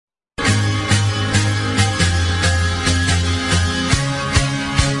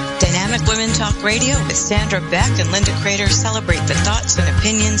Women Talk Radio with Sandra Beck and Linda Crater celebrate the thoughts and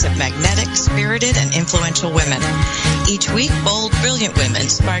opinions of magnetic, spirited, and influential women. Each week, bold, brilliant women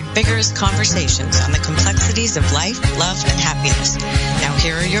spark vigorous conversations on the complexities of life, love, and happiness. Now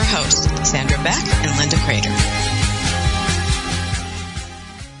here are your hosts, Sandra Beck and Linda Crater.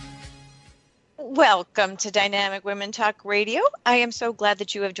 Welcome to Dynamic Women Talk Radio. I am so glad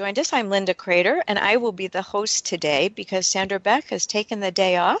that you have joined us. I'm Linda Crater, and I will be the host today because Sandra Beck has taken the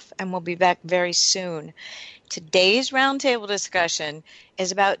day off and will be back very soon. Today's roundtable discussion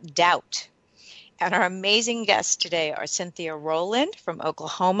is about doubt. And our amazing guests today are Cynthia Rowland from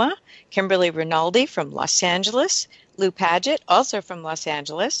Oklahoma, Kimberly Rinaldi from Los Angeles, Lou Paget, also from Los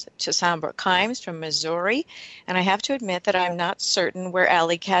Angeles, Tosombra Kimes from Missouri, and I have to admit that I'm not certain where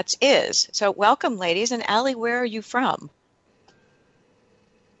Ali Katz is. So welcome, ladies. And Ali, where are you from?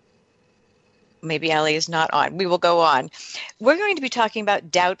 Maybe Ali is not on. We will go on. We're going to be talking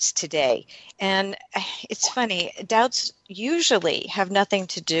about doubts today. And it's funny, doubts usually have nothing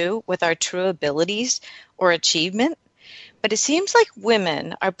to do with our true abilities or achievement. But it seems like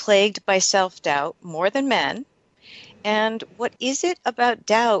women are plagued by self-doubt more than men. And what is it about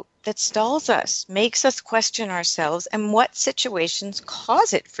doubt that stalls us, makes us question ourselves, and what situations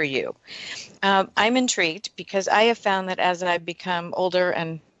cause it for you? I'm intrigued because I have found that as I've become older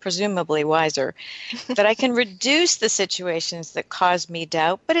and presumably wiser, that I can reduce the situations that cause me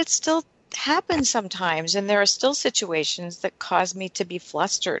doubt, but it still happens sometimes, and there are still situations that cause me to be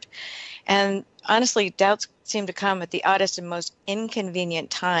flustered. And honestly, doubts seem to come at the oddest and most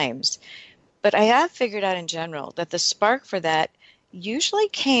inconvenient times. But I have figured out in general that the spark for that usually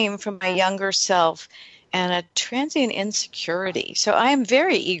came from my younger self and a transient insecurity. So I am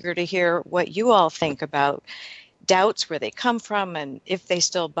very eager to hear what you all think about doubts, where they come from, and if they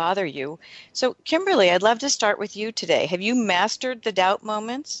still bother you. So, Kimberly, I'd love to start with you today. Have you mastered the doubt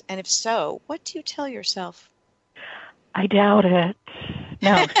moments? And if so, what do you tell yourself? I doubt it.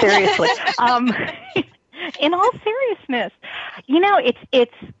 No, seriously. In all seriousness, you know,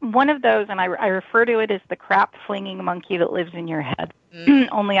 it's one of those, and I refer to it as the crap-flinging monkey that lives in your head.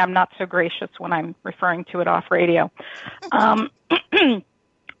 Only I'm not so gracious when I'm referring to it off radio.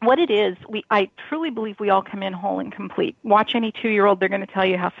 What it is, I truly believe we all come in whole and complete. Watch any 2-year-old, they're going to tell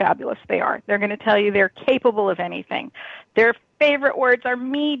you how fabulous they are. They're going to tell you they're capable of anything. Their favorite words are,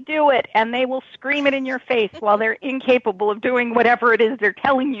 me, do it, and they will scream it in your face while they're incapable of doing whatever it is they're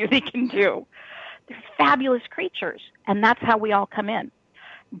telling you they can do. They're fabulous creatures, and that's how we all come in.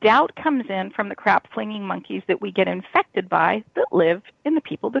 Doubt comes in from the crap-flinging monkeys that we get infected by that live in the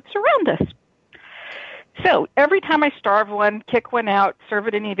people that surround us. So every time I starve one, kick one out, serve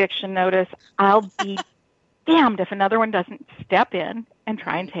it an eviction notice, I'll be damned if another one doesn't step in and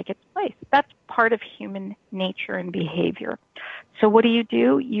try and take its place. That's part of human nature and behavior. So what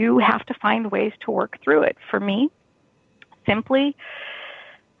do? You have to find ways to work through it. For me, simply,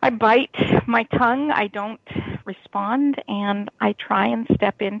 I bite my tongue, I don't respond, and I try and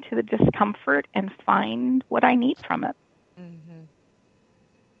step into the discomfort and find what I need from it. Mm-hmm.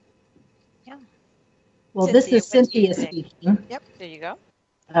 Well, Cynthia, this is Cynthia speaking. Yep, there you go.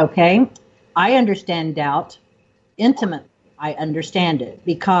 Okay. I understand doubt intimately. I understand it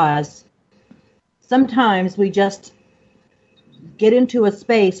because sometimes we just get into a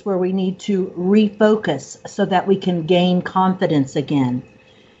space where we need to refocus so that we can gain confidence again.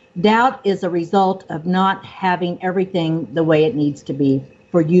 Doubt is a result of not having everything the way it needs to be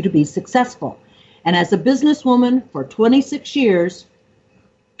for you to be successful. And as a businesswoman for 26 years,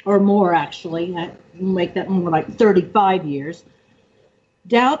 or more actually, I make that more like 35 years,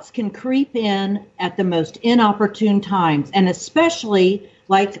 doubts can creep in at the most inopportune times. And especially,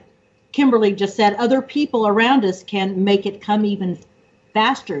 like Kimberly just said, other people around us can make it come even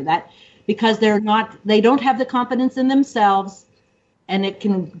faster. That because they don't have the confidence in themselves, and it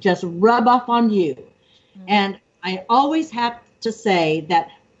can just rub off on you. Mm-hmm. And I always have to say that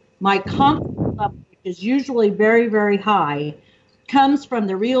my confidence level, which is usually very, very high, comes from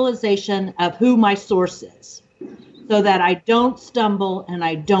the realization of who my source is, so that I don't stumble and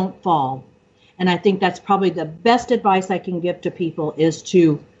I don't fall. And I think that's probably the best advice I can give to people is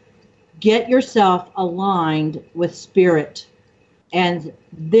to get yourself aligned with spirit. And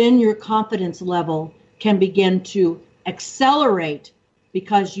then your confidence level can begin to accelerate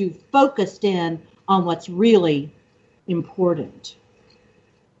because you've focused in on what's really important.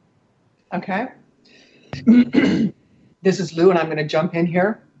 Okay. This is Lou, and I'm going to jump in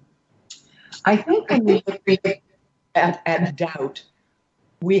here. I think when we look at doubt,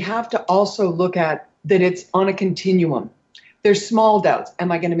 we have to also look at that it's on a continuum. There's small doubts.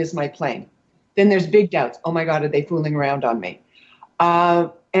 Am I going to miss my plane? Then there's big doubts. Oh, my God, are they fooling around on me?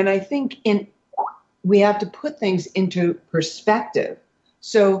 And I think we have to put things into perspective.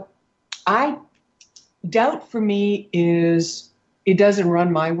 So doubt for me it doesn't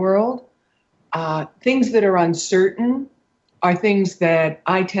run my world. Things that are uncertain are things that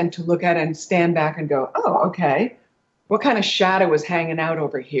I tend to look at and stand back and go, oh, okay, what kind of shadow is hanging out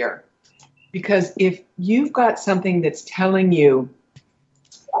over here? Because if you've got something that's telling you,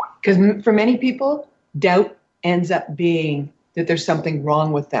 because for many people, doubt ends up being that there's something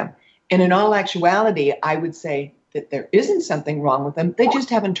wrong with them. And in all actuality, I would say that there isn't something wrong with them. They just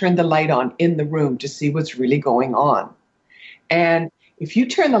haven't turned the light on in the room to see what's really going on. And if you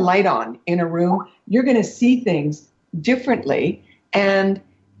turn the light on in a room, you're going to see things differently, and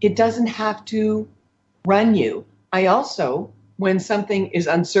it doesn't have to run you. I also, when something is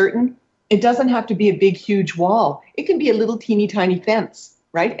uncertain, it doesn't have to be a big, huge wall. It can be a little teeny tiny fence,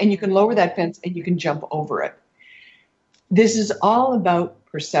 right? And you can lower that fence and you can jump over it. This is all about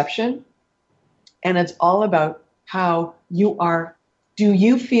perception, and it's all about how you are. Do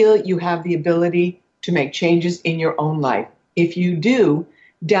you feel you have the ability to make changes in your own life? If you do,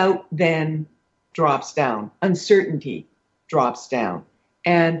 doubt then drops down. Uncertainty drops down.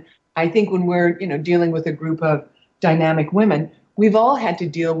 And I think when we're, dealing with a group of dynamic women, we've all had to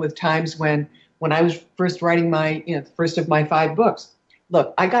deal with times when I was first writing my, the first of my 5 books.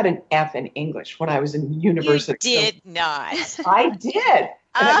 Look, I got an F in English when I was in university. You did not. I did.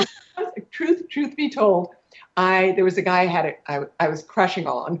 Truth be told, there was a guy I was crushing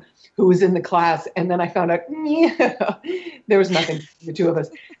on who was in the class, and then I found out there was nothing between the two of us.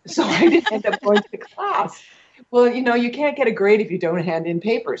 So I didn't end up going to the class. Well, you can't get a grade if you don't hand in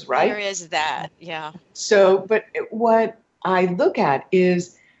papers, right? There is that, yeah. So, but what I look at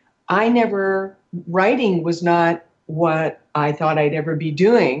is writing was not what I thought I'd ever be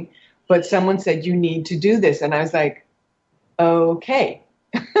doing, but someone said, you need to do this. And I was like, okay.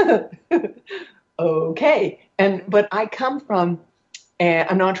 Okay. But I come from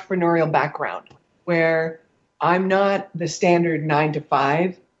an entrepreneurial background where I'm not the standard 9 to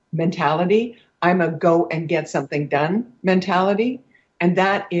 5 mentality. I'm a go and get something done mentality. And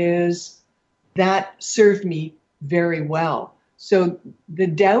that served me very well. So the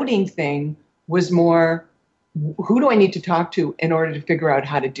doubting thing was more, who do I need to talk to in order to figure out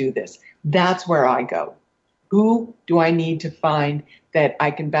how to do this? That's where I go. Who do I need to find that I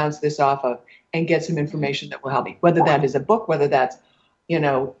can bounce this off of and get some information that will help me? Whether that is a book, whether that's,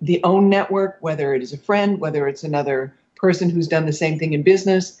 the OWN network, whether it is a friend, whether it's another person who's done the same thing in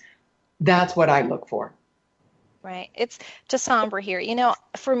business. That's what I look for. Right. It's Tosombra here.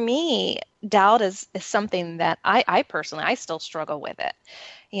 For me, doubt is something that I personally, I still struggle with it,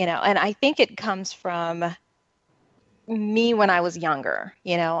 and I think it comes from me when I was younger.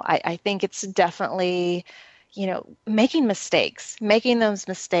 I think it's definitely, making those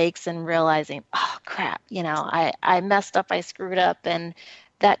mistakes and realizing, oh crap, I messed up, I screwed up. And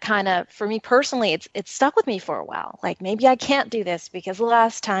that kind of, for me personally, it's stuck with me for a while. Like, maybe I can't do this because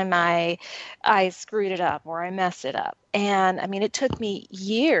last time I screwed it up or I messed it up. And I mean, it took me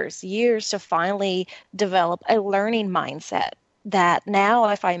years to finally develop a learning mindset that now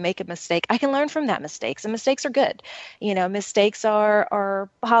if I make a mistake, I can learn from that mistake. And mistakes are good. Mistakes are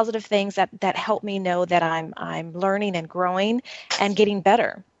positive things that help me know that I'm learning and growing and getting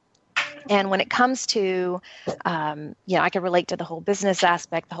better. And when it comes to, I can relate to the whole business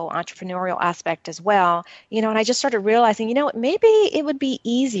aspect, the whole entrepreneurial aspect as well, and I just started realizing, maybe it would be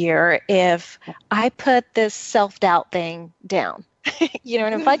easier if I put this self-doubt thing down,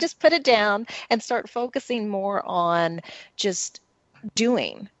 and if I just put it down and start focusing more on just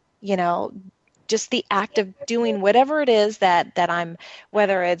doing, just the act of doing whatever it is that I'm,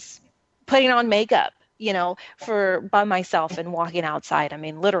 whether it's putting on makeup, by myself and walking outside. I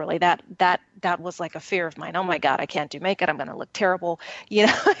mean, literally that was like a fear of mine. Oh my God, I can't do makeup. I'm going to look terrible.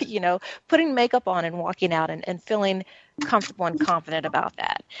 Putting makeup on and walking out and feeling comfortable and confident about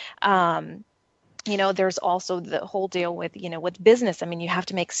that. There's also the whole deal with, with business. I mean, you have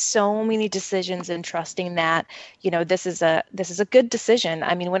to make so many decisions and trusting that, this is a good decision.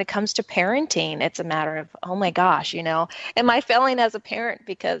 I mean, when it comes to parenting, it's a matter of, oh my gosh, am I failing as a parent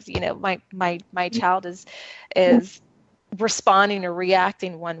because, my child is responding or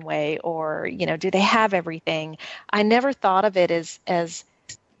reacting one way, or, do they have everything? I never thought of it as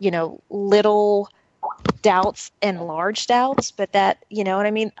little doubts and large doubts, but that, you know what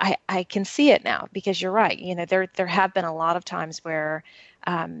I mean? I can see it now because you're right. There have been a lot of times where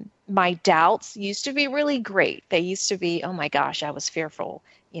my doubts used to be really great. They used to be, oh my gosh, I was fearful.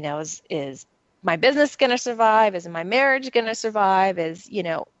 Is my business going to survive? Is my marriage going to survive?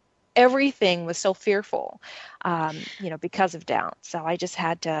 everything was so fearful, because of doubt. So I just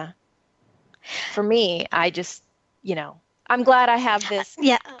had to, for me, I'm glad I have this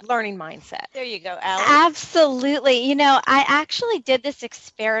learning mindset. There you go, Ali. Absolutely. I actually did this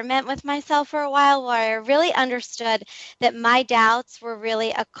experiment with myself for a while where I really understood that my doubts were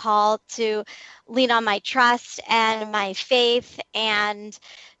really a call to lean on my trust and my faith and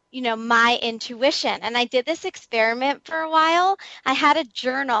my intuition. And I did this experiment for a while. I had a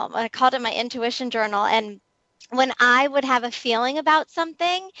journal. I called it my intuition journal. And when I would have a feeling about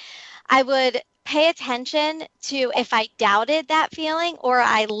something, I would pay attention to if I doubted that feeling or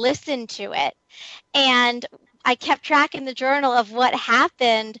I listened to it. And I kept track in the journal of what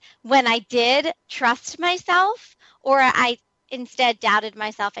happened when I did trust myself or I instead doubted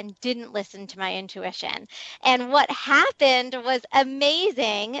myself and didn't listen to my intuition. And what happened was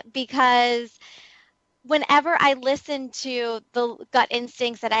amazing because whenever I listened to the gut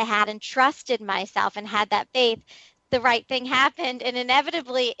instincts that I had and trusted myself and had that faith, the right thing happened. And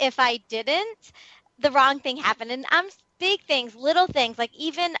inevitably, if I didn't, the wrong thing happened. And I'm big things, little things, like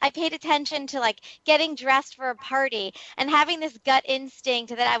even I paid attention to like getting dressed for a party and having this gut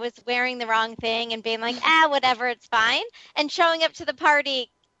instinct that I was wearing the wrong thing and being like, whatever, it's fine. And showing up to the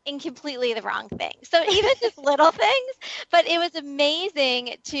party in completely the wrong thing. So even just little things, but it was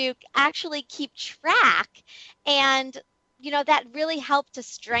amazing to actually keep track. And that really helped to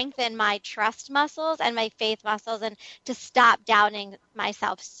strengthen my trust muscles and my faith muscles and to stop doubting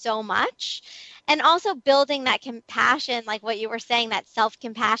myself so much. And also building that compassion, like what you were saying, that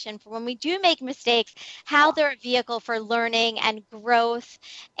self-compassion for when we do make mistakes, how they're a vehicle for learning and growth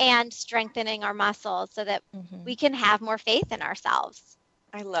and strengthening our muscles so that we can have more faith in ourselves.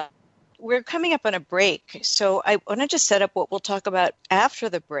 I love it. We're coming up on a break, so I want to just set up what we'll talk about after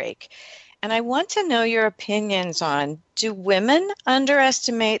the break. And I want to know your opinions on, do women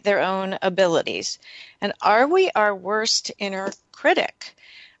underestimate their own abilities? And are we our worst inner critic?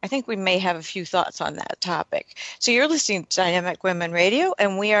 I think we may have a few thoughts on that topic. So you're listening to Dynamic Women Radio,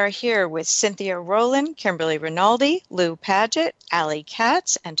 and we are here with Cynthia Rowland, Kimberly Rinaldi, Lou Paget, Ali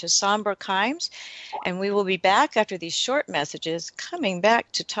Katz, and Tosombra Kimes. And we will be back after these short messages, coming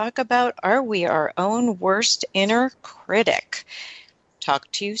back to talk about, are we our own worst inner critic?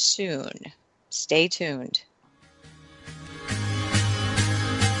 Talk to you soon. Stay tuned.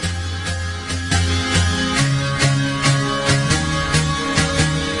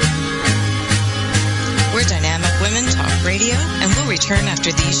 We're Dynamic Women Talk Radio, and we'll return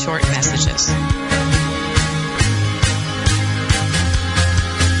after these short messages.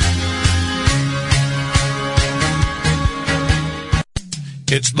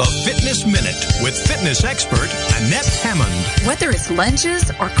 It's the Fitness Minute with fitness expert Annette Hammond. Whether it's lunges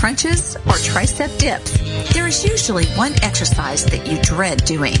or crunches or tricep dips, there is usually one exercise that you dread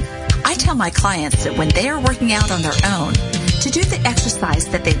doing. I tell my clients that when they are working out on their own, to do the exercise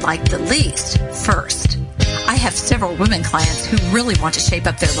that they like the least first. I have several women clients who really want to shape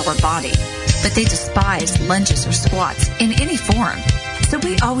up their lower body, but they despise lunges or squats in any form. So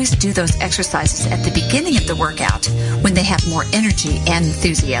we always do those exercises at the beginning of the workout when they have more energy and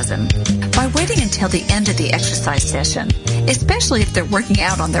enthusiasm. By waiting until the end of the exercise session, especially if they're working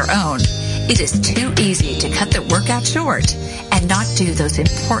out on their own, it is too easy to cut the workout short and not do those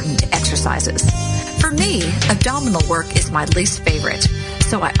important exercises. For me, abdominal work is my least favorite,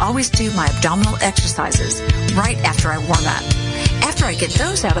 so I always do my abdominal exercises right after I warm up. After I get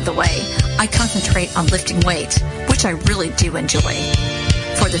those out of the way, I concentrate on lifting weights, which I really do enjoy.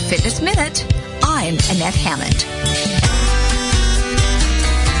 For the Fitness Minute, I'm Annette Hammond.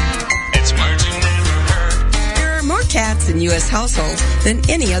 It's words you never heard. There are more cats in U.S. households than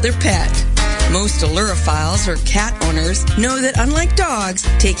any other pet. Most allurophiles or cat owners know that unlike dogs,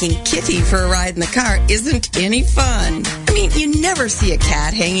 taking Kitty for a ride in the car isn't any fun. I mean, you never see a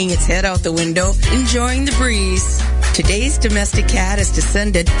cat hanging its head out the window, enjoying the breeze. Today's domestic cat is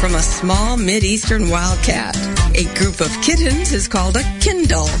descended from a small Mid-Eastern wildcat. A group of kittens is called a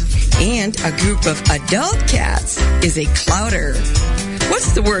Kindle, and a group of adult cats is a clouder.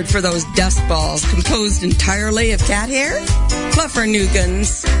 What's the word for those dust balls composed entirely of cat hair?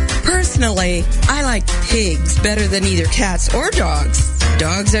 Fluffernuggins. Personally, I like pigs better than either cats or dogs.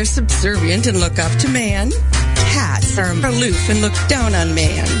 Dogs are subservient and look up to man. Cats are aloof and look down on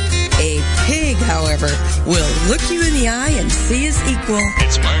man. A pig, however, will look you in the eye and see as equal.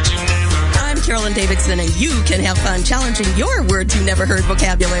 It's words you never heard. I'm Carolyn Davidson, and you can have fun challenging your words you never heard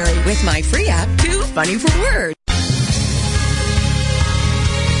vocabulary with my free app, Too Funny for Words.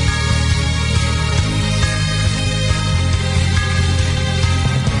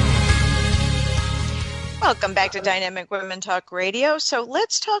 Well, Welcome back to Dynamic Women Talk Radio. So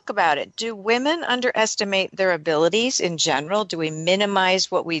let's talk about it. Do women underestimate their abilities in general? Do we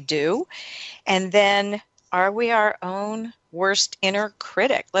minimize what we do? And then are we our own worst inner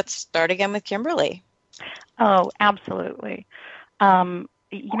critic? Let's start again with Kimberly. Oh, absolutely. Here's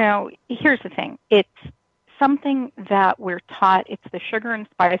the thing. It's something that we're taught. It's the sugar and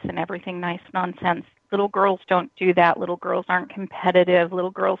spice and everything nice nonsense. Little girls don't do that. Little girls aren't competitive.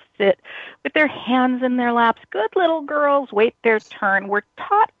 Little girls sit with their hands in their laps. Good little girls wait their turn. We're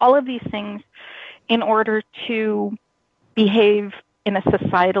taught all of these things in order to behave in a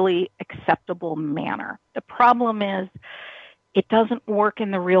societally acceptable manner. The problem is it doesn't work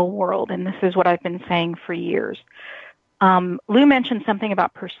in the real world, and this is what I've been saying for years. Lou mentioned something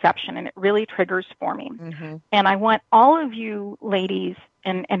about perception, and it really triggers for me. Mm-hmm. And I want all of you ladies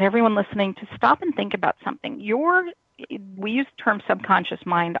and everyone listening to stop and think about something. We use the term subconscious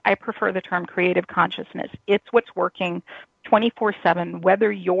mind. I prefer the term creative consciousness. It's what's working 24/7,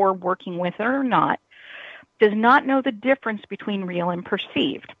 whether you're working with it or not, does not know the difference between real and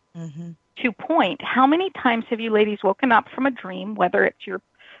perceived. Mm-hmm. To point, how many times have you ladies woken up from a dream, whether it's you're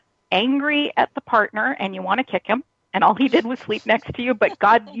angry at the partner and you want to kick him, and all he did was sleep next to you, but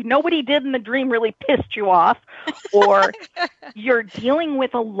God, you know what he did in the dream really pissed you off, or you're dealing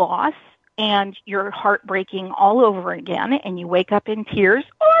with a loss and you're heartbreaking all over again and you wake up in tears,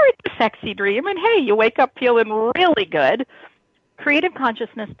 or it's a sexy dream and hey, you wake up feeling really good. Creative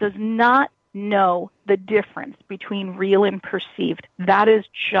consciousness does not know the difference between real and perceived. That is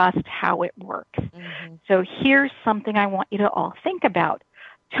just how it works. Mm-hmm. So here's something I want you to all think about.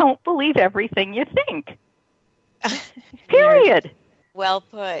 Don't believe everything you think. Period. Well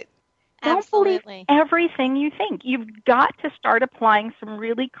put. Don't Absolutely. believe everything you think. You've got to start applying some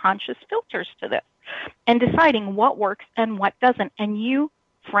really conscious filters to this and deciding what works and what doesn't. And you,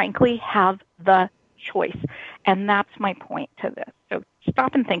 frankly, have the choice. And that's my point to this. So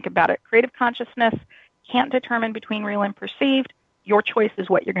stop and think about it. Creative consciousness can't determine between real and perceived. Your choice is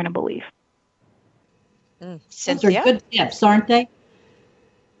what you're going to believe. Cynthia? Those are good tips, aren't they?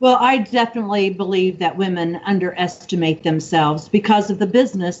 Well, I definitely believe that women underestimate themselves because of the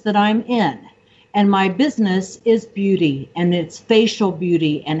business that I'm in. And my business is beauty, and it's facial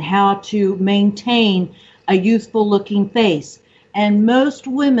beauty and how to maintain a youthful looking face. And most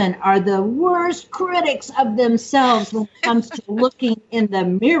women are the worst critics of themselves when it comes to looking in the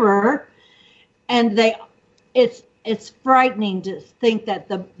mirror. And it's frightening to think that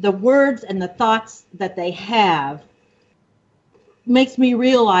the words and the thoughts that they have makes me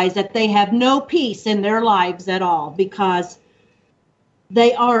realize that they have no peace in their lives at all because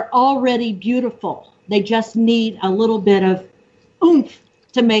they are already beautiful. They just need a little bit of oomph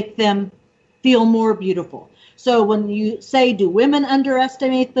to make them feel more beautiful. So when you say, do women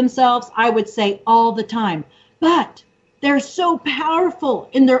underestimate themselves? I would say all the time. But they're so powerful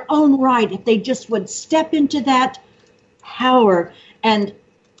in their own right if they just would step into that power and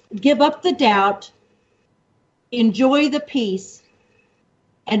give up the doubt, enjoy the peace,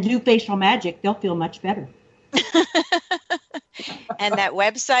 and do facial magic, they'll feel much better. And that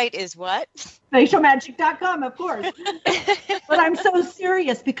website is what? Facialmagic.com, of course. But I'm so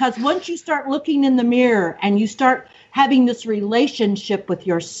serious because once you start looking in the mirror and you start having this relationship with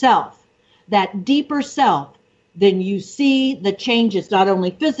yourself, that deeper self, then you see the changes not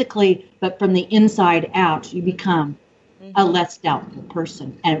only physically, but from the inside out. You become a less doubtful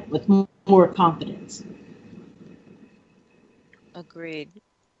person and with more confidence. Agreed.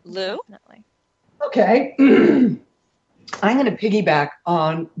 Lou? Definitely. Okay. I'm going to piggyback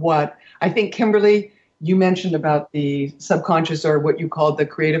on what I think, Kimberly, you mentioned about the subconscious or what you called the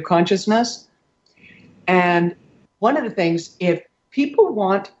creative consciousness. And one of the things, if people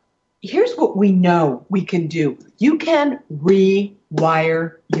want, here's what we know we can do. You can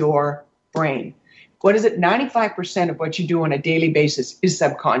rewire your brain. What is it? 95% of what you do on a daily basis is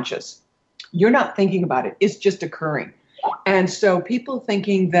subconscious. You're not thinking about it. It's just occurring. And so people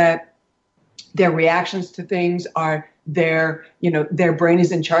thinking that their reactions to things are their brain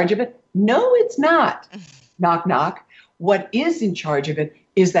is in charge of it. No, it's not. Knock, knock. What is in charge of it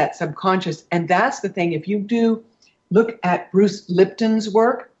is that subconscious. And that's the thing. If you do look at Bruce Lipton's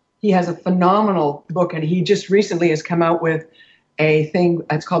work, he has a phenomenal book, and he just recently has come out with a thing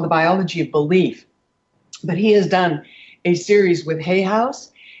that's called The Biology of Belief. But he has done a series with Hay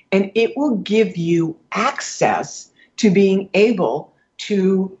House, and it will give you access to being able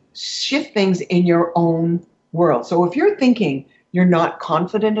to shift things in your own world. So if you're thinking you're not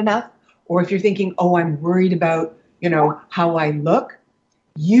confident enough, or if you're thinking, oh, I'm worried about, how I look,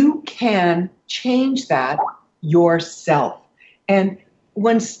 you can change that yourself. And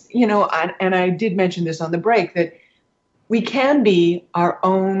once, and I did mention this on the break, that we can be our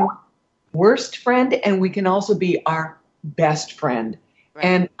own worst friend and we can also be our best friend. Right.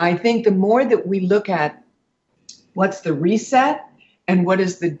 And I think the more that we look at what's the reset and what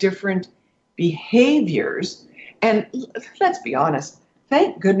is the different behaviors, and let's be honest,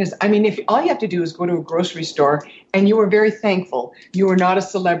 thank goodness. I mean, if all you have to do is go to a grocery store and you are very thankful you are not a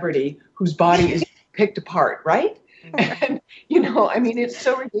celebrity whose body is picked apart, right? And, I mean, it's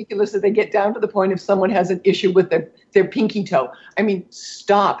so ridiculous that they get down to the point if someone has an issue with their pinky toe. I mean,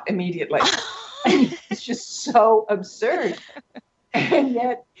 stop immediately. I mean, it's just so absurd. And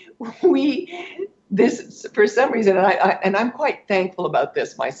yet this, for some reason, and I'm quite thankful about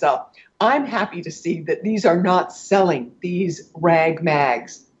this myself, I'm happy to see that these are not selling these rag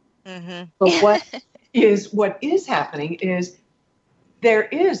mags. Mm-hmm. But what is happening is there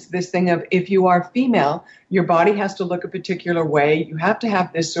is this thing of, if you are female, your body has to look a particular way. You have to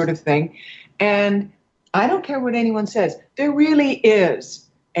have this sort of thing. And I don't care what anyone says. There really is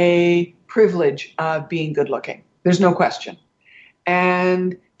a privilege of being good looking. There's no question.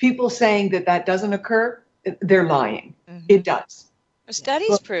 And people saying that doesn't occur, they're lying. Mm-hmm. It does.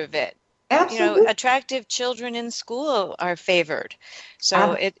 Studies prove it. Absolutely. Attractive children in school are favored.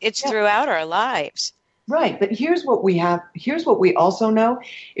 So it's throughout our lives. Right. But here's what we have. Here's what we also know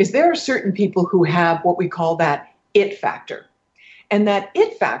is there are certain people who have what we call that it factor. And that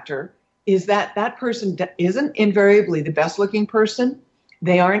it factor is that person isn't invariably the best looking person.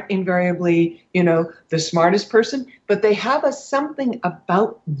 They aren't invariably, the smartest person, but they have something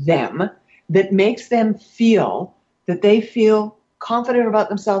about them that makes them feel that they feel confident about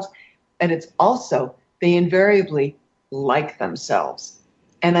themselves. And it's also, they invariably like themselves.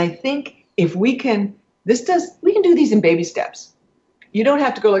 And I think if we can do these in baby steps. You don't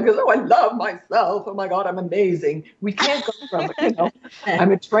have to go like, oh, I love myself. Oh my God, I'm amazing. We can't go from,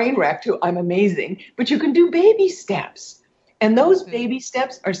 I'm a train wreck to I'm amazing, but you can do baby steps. And those baby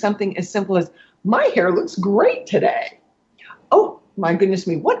steps are something as simple as, my hair looks great today. Oh my goodness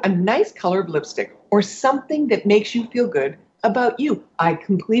me, what a nice color of lipstick, or something that makes you feel good about you. I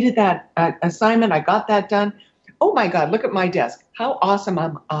completed that assignment. I got that done. Oh my God, look at my desk. How awesome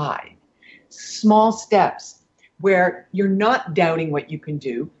am I? Small steps where you're not doubting what you can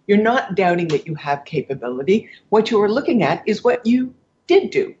do. You're not doubting that you have capability. What you are looking at is what you did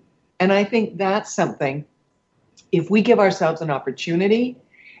do. And I think that's something, if we give ourselves an opportunity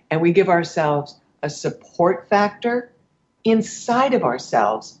and we give ourselves a support factor inside of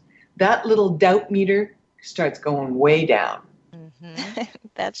ourselves, that little doubt meter starts going way down. Mm-hmm.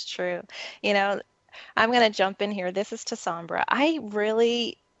 That's true. I'm going to jump in here. This is Tosombra. I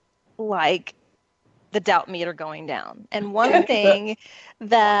really like the doubt meter going down. And one thing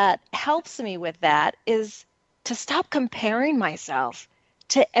that helps me with that is to stop comparing myself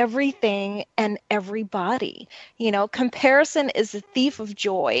to everything and everybody. Comparison is a thief of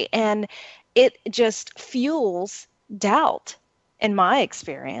joy, and it just fuels doubt in my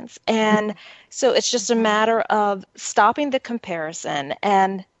experience. And so it's just a matter of stopping the comparison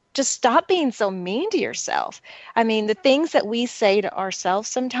and just stop being so mean to yourself. I mean, the things that we say to ourselves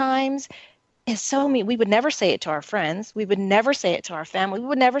sometimes is so mean. We would never say it to our friends. We would never say it to our family. We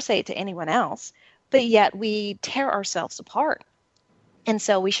would never say it to anyone else. But yet we tear ourselves apart. And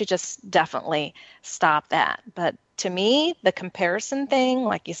so we should just definitely stop that. But to me, the comparison thing,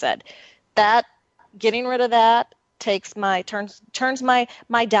 like you said, that getting rid of that turns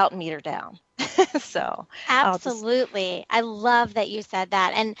my doubt meter down. So absolutely. I love that you said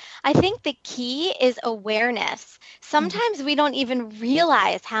that. And I think the key is awareness. Sometimes we don't even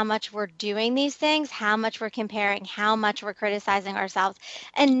realize how much we're doing these things, how much we're comparing, how much we're criticizing ourselves,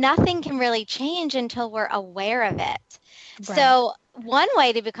 and nothing can really change until we're aware of it. Right. So one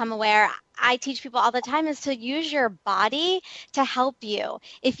way to become aware, I teach people all the time, is to use your body to help you.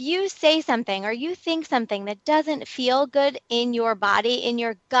 If you say something or you think something that doesn't feel good in your body, in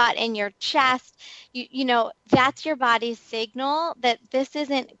your gut, in your chest, that's your body's signal that this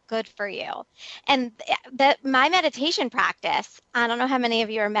isn't good for you. And my meditation practice, I don't know how many of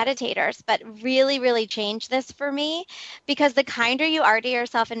you are meditators, but really, really changed this for me, because the kinder you are to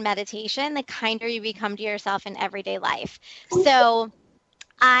yourself in meditation, the kinder you become to yourself in everyday life. So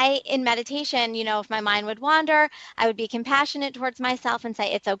in meditation, if my mind would wander, I would be compassionate towards myself and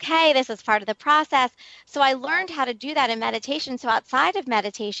say, it's okay, this is part of the process. So I learned how to do that in meditation. So outside of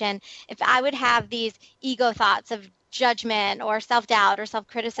meditation, if I would have these ego thoughts of judgment or self-doubt or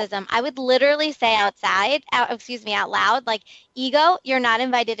self-criticism, I would literally say out loud, like, ego, you're not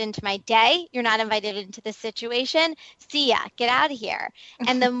invited into my day. You're not invited into this situation. See ya. Get out of here.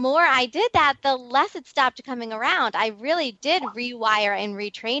 And the more I did that, the less it stopped coming around. I really did rewire and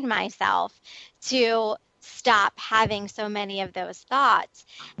retrain myself to stop having so many of those thoughts.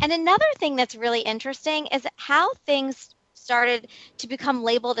 And another thing that's really interesting is how things started to become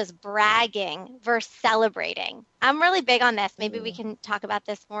labeled as bragging versus celebrating. I'm really big on this. Maybe we can talk about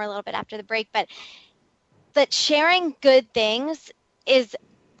this more a little bit after the break, but that sharing good things is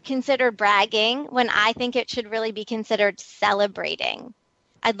considered bragging when I think it should really be considered celebrating.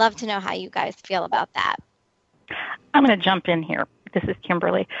 I'd love to know how you guys feel about that. I'm going to jump in here. This is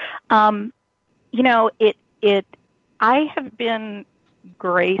Kimberly. I have been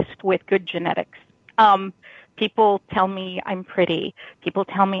graced with good genetics. People tell me I'm pretty. People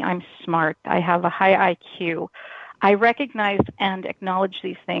tell me I'm smart. I have a high IQ. I recognize and acknowledge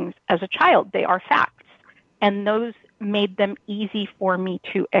these things as a child. They are facts. And those made them easy for me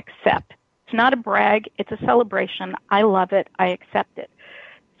to accept. It's not a brag. It's a celebration. I love it. I accept it.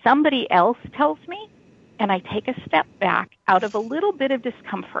 Somebody else tells me, and I take a step back out of a little bit of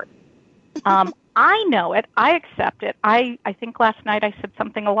discomfort. I know it. I accept it. I think last night I said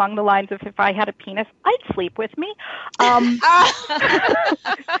something along the lines of, if I had a penis, I'd sleep with me.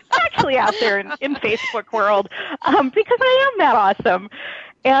 Actually out there in Facebook world, because I am that awesome.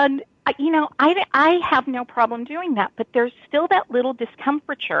 And, I have no problem doing that, but there's still that little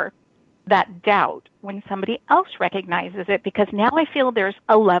discomfiture, that doubt when somebody else recognizes it, because now I feel there's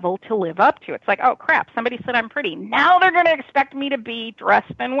a level to live up to. It's like, oh crap, somebody said I'm pretty. Now they're going to expect me to be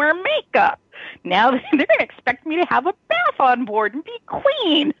dressed and wear makeup. Now they're going to expect me to have a bath on board and be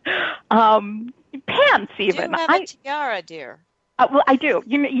clean. Pants even. Do you have a tiara, dear? Well, I do.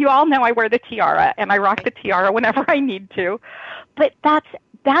 You all know I wear the tiara, and I rock the tiara whenever I need to. But that's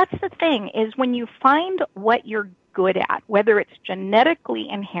the thing, is when you find what you're good at, whether it's genetically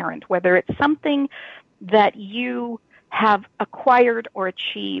inherent, whether it's something that you have acquired or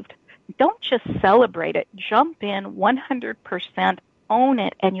achieved, don't just celebrate it. Jump in 100%, own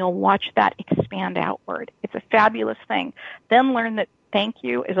it, and you'll watch that expand outward. It's a fabulous thing. Then learn that thank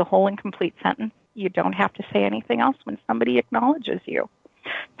you is a whole and complete sentence. You don't have to say anything else when somebody acknowledges you.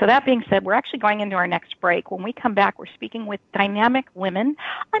 So that being said, we're actually going into our next break. When we come back, we're speaking with dynamic women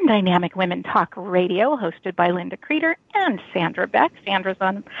on Dynamic Women Talk Radio, hosted by Linda Creeder and Sandra Beck. Sandra's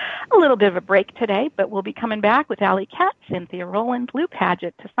on a little bit of a break today, but we'll be coming back with Ali Katz, Cynthia Rowland, Lou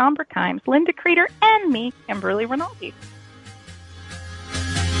Paget, Tosombra Kimes, Linda Creeder, and me, Kimberly Rinaldi.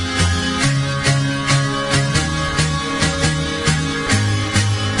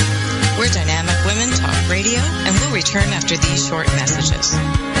 We're Dynamic Women Talk Radio, and we'll return after these short messages.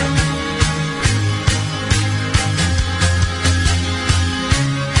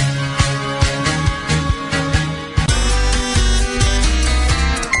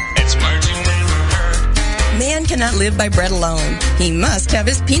 Man cannot live by bread alone. He must have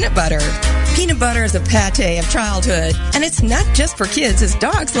his peanut butter. Peanut butter is a pate of childhood, and it's not just for kids, as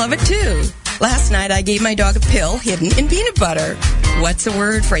dogs love it too. Last night I gave my dog a pill hidden in peanut butter. What's a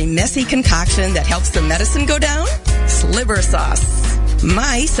word for a messy concoction that helps the medicine go down? Sliver sauce.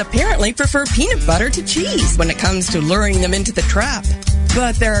 Mice apparently prefer peanut butter to cheese when it comes to luring them into the trap.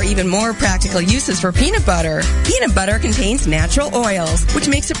 But there are even more practical uses for peanut butter. Peanut butter contains natural oils, which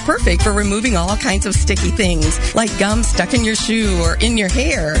makes it perfect for removing all kinds of sticky things, like gum stuck in your shoe or in your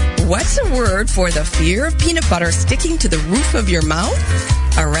hair. What's a word for the fear of peanut butter sticking to the roof of your mouth?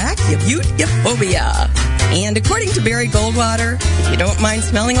 Arachnophobia. And according to Barry Goldwater, if you don't mind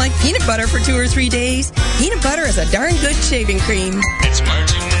smelling like peanut butter for 2 or 3 days, peanut butter is a darn good shaving cream. It's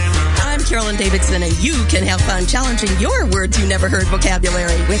marching. I'm Carolyn Davidson, and you can have fun challenging your words you never heard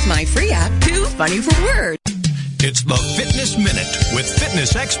vocabulary with my free app, Too Funny for Words. It's the Fitness Minute with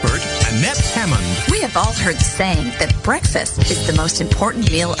fitness expert Annette Hammond. We have all heard the saying that breakfast is the most important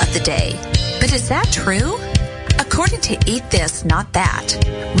meal of the day. But is that true? According to Eat This, Not That,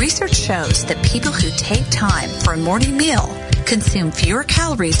 research shows that people who take time for a morning meal consume fewer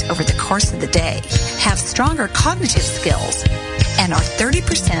calories over the course of the day, have stronger cognitive skills, and are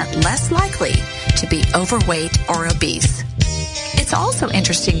 30% less likely to be overweight or obese. It's also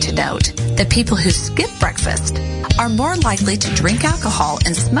interesting to note that people who skip breakfast are more likely to drink alcohol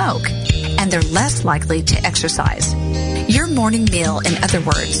and smoke, and they're less likely to exercise. Your morning meal, in other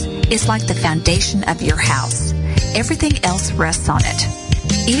words, is like the foundation of your house. Everything else rests on it.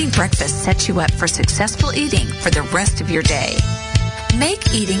 Eating breakfast sets you up for successful eating for the rest of your day.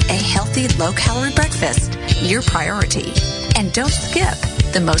 Make eating a healthy, low-calorie breakfast your priority, and don't skip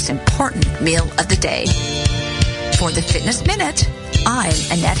the most important meal of the day. For the Fitness Minute, I'm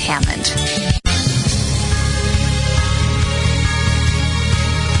Annette Hammond.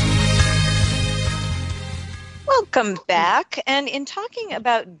 Welcome back. And in talking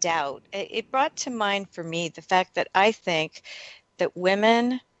about doubt, it brought to mind for me the fact that I think that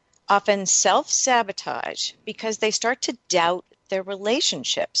women often self-sabotage because they start to doubt their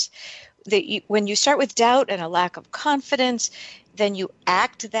relationships. When you start with doubt and a lack of confidence, then you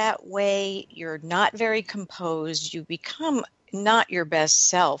act that way. You're not very composed. You become not your best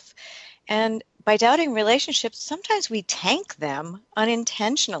self. And by doubting relationships, sometimes we tank them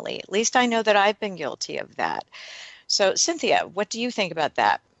unintentionally. At least I know that I've been guilty of that. So, Cynthia, what do you think about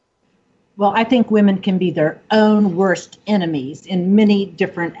that? Well, I think women can be their own worst enemies in many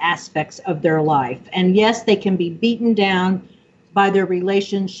different aspects of their life. And yes, they can be beaten down by their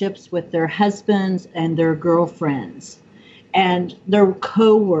relationships with their husbands and their girlfriends and their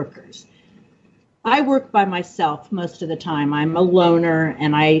co-workers. I work by myself most of the time. I'm a loner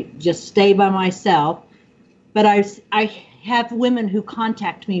and I just stay by myself. But I have women who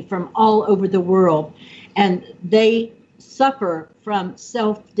contact me from all over the world, and they suffer from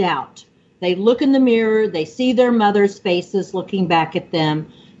self-doubt. They look in the mirror, they see their mother's faces looking back at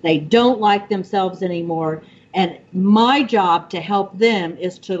them. They don't like themselves anymore. And my job to help them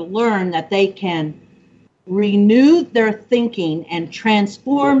is to learn that they can renew their thinking and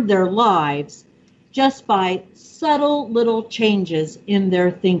transform their lives just by subtle little changes in their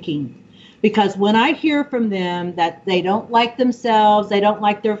thinking. Because when I hear from them that they don't like themselves, they don't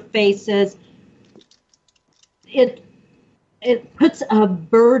like their faces, it puts a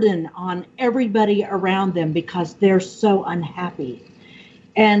burden on everybody around them because they're so unhappy.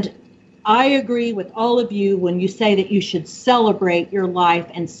 And I agree with all of you when you say that you should celebrate your life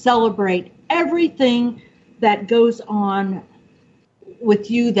and celebrate everything that goes on with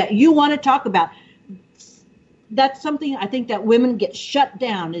you that you want to talk about. That's something I think that women get shut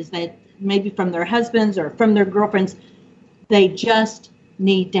down, is that maybe from their husbands or from their girlfriends, they just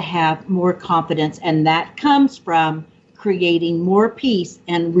need to have more confidence. And that comes from creating more peace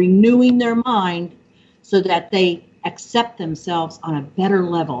and renewing their mind so that they accept themselves on a better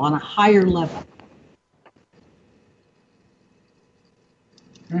level, on a higher level.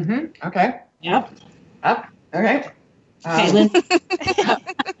 Okay. Yep. Up. Okay. Okay, Linda.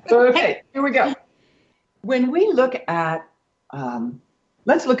 Okay, here we go. When we look at,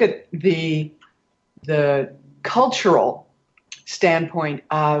 let's look at the cultural standpoint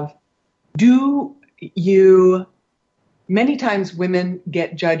of, many times women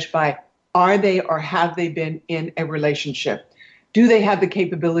get judged by, are they or have they been in a relationship? Do they have the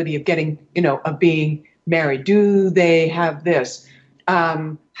capability of getting, of being married? Do they have this?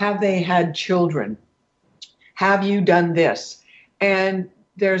 Have they had children? Have you done this? And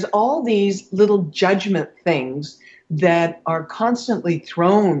there's all these little judgment things that are constantly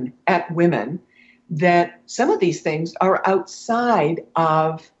thrown at women, that some of these things are outside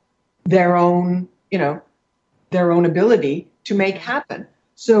of their own, their own ability to make happen.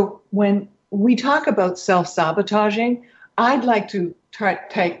 So when we talk about self-sabotaging, I'd like to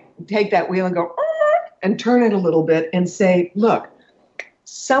take that wheel and go and turn it a little bit and say, look,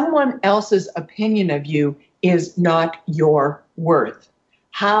 someone else's opinion of you is not your worth.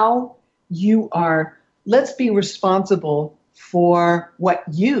 How you are, let's be responsible for what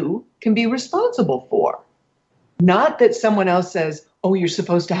you can be responsible for. Not that someone else says, oh, you're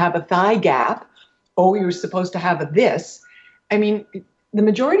supposed to have a thigh gap. Oh, you're supposed to have a this. I mean, the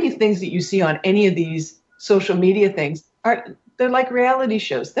majority of things that you see on any of these social media things they're like reality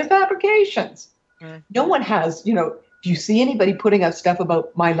shows. They're fabrications. Mm. No one has, do you see anybody putting out stuff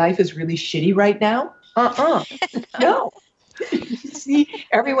about my life is really shitty right now? No. You see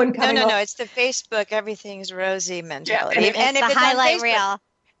everyone coming No, it's the Facebook everything's rosy mentality. Yeah, and if it's the highlight reel.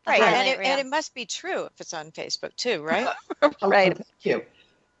 Right, and it must be true if it's on Facebook too, right? Right. Thank you.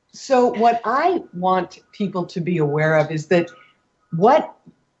 So what I want people to be aware of is that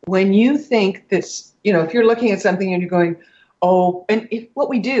when you think this, if you're looking at something and you're going, what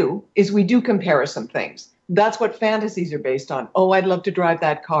we do is we do comparison things. That's what fantasies are based on. Oh, I'd love to drive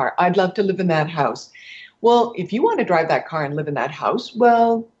that car. I'd love to live in that house. Well, if you want to drive that car and live in that house,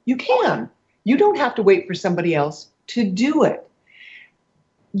 well, you can. You don't have to wait for somebody else to do it.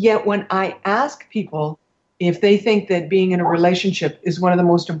 Yet when I ask people if they think that being in a relationship is one of the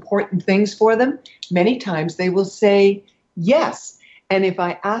most important things for them, many times they will say yes. And if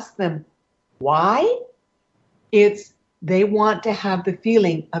I ask them why, it's they want to have the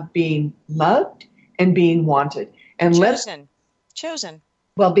feeling of being loved and being wanted. And chosen.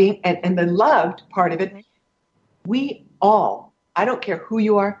 Well, being and the loved part of it, we all, I don't care who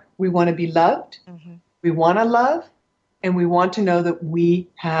you are, we want to be loved. Mm-hmm. We want to love, and we want to know that we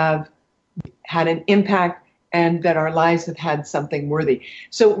have had an impact and that our lives have had something worthy.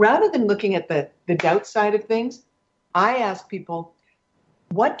 So rather than looking at the doubt side of things, I ask people,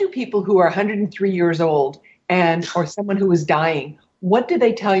 what do people who are 103 years old or someone who is dying, what do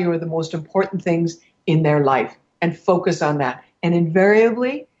they tell you are the most important things in their life? And focus on that. And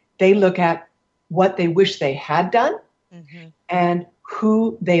invariably, they look at what they wish they had done and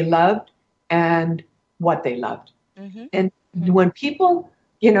who they loved and what they loved. And when people,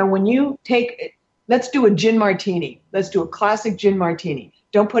 when you take, let's do a gin martini. Let's do a classic gin martini.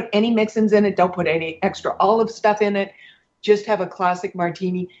 Don't put any mix-ins in it. Don't put any extra olive stuff in it. Just have a classic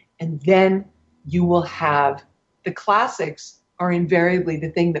martini. And then you will have, the classics are invariably the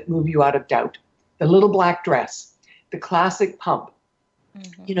thing that move you out of doubt. The little black dress, the classic pump,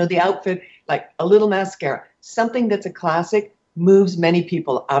 the outfit, like a little mascara, something that's a classic moves many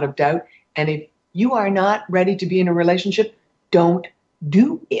people out of doubt. And if you are not ready to be in a relationship, don't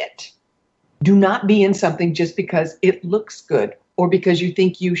do it. Do not be in something just because it looks good or because you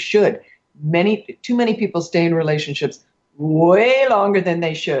think you should. Too many people stay in relationships way longer than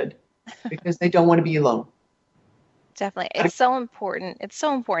they should because they don't want to be alone. Definitely. It's so important. It's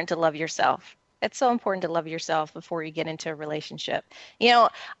so important to love yourself. It's so important to love yourself before you get into a relationship.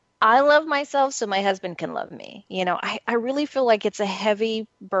 I love myself so my husband can love me. I really feel like it's a heavy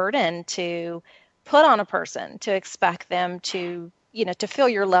burden to put on a person, to expect them to, to fill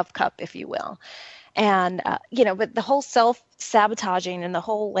your love cup, if you will. And, but the whole self-sabotaging and the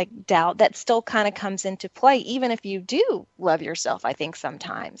whole doubt that still kind of comes into play, even if you do love yourself, I think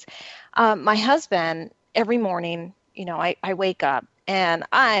sometimes. My husband, every morning, I wake up and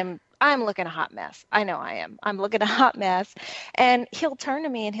I'm looking a hot mess. I know I am. I'm looking a hot mess. And he'll turn to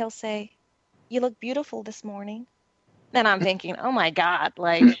me and he'll say, "You look beautiful this morning." And I'm thinking, oh my God,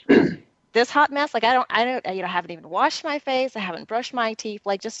 this hot mess, I haven't even washed my face. I haven't brushed my teeth.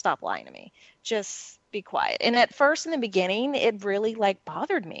 Just stop lying to me. Just be quiet. And at first in the beginning, it really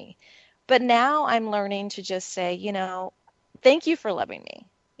bothered me. But now I'm learning to just say, thank you for loving me.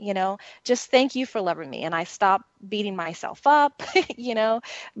 Just thank you for loving me. And I stop beating myself up,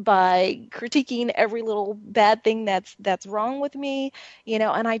 by critiquing every little bad thing that's wrong with me,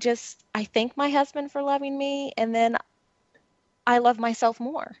 and I thank my husband for loving me. And then I love myself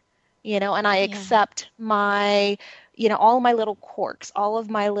more, and I accept my, all my little quirks, all of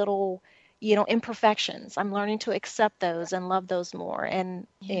my little, imperfections. I'm learning to accept those and love those more. And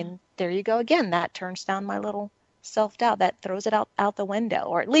there you go again. That turns down my little self-doubt, that throws it out the window,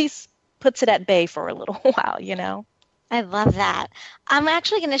 or at least puts it at bay for a little while, I love that. I'm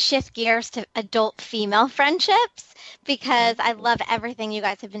actually going to shift gears to adult female friendships because I love everything you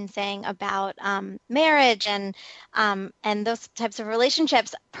guys have been saying about marriage and those types of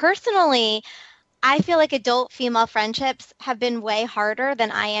relationships. Personally, I feel like adult female friendships have been way harder than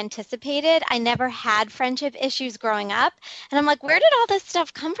I anticipated. I never had friendship issues growing up. And I'm like, where did all this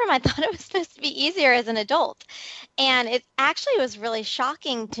stuff come from? I thought it was supposed to be easier as an adult. And it actually was really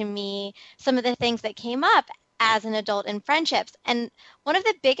shocking to me, some of the things that came up as an adult in friendships. And one of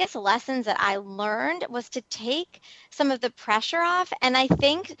the biggest lessons that I learned was to take some of the pressure off. And I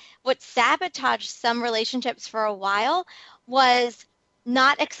think what sabotaged some relationships for a while was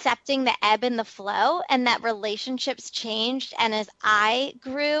not accepting the ebb and the flow, and that relationships changed. And as I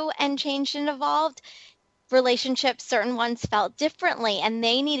grew and changed and evolved, relationships, certain ones felt differently, and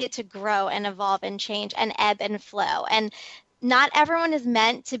they needed to grow and evolve and change and ebb and flow. And not everyone is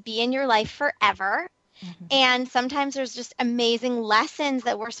meant to be in your life forever. And sometimes there's just amazing lessons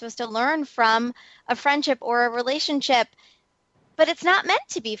that we're supposed to learn from a friendship or a relationship, but it's not meant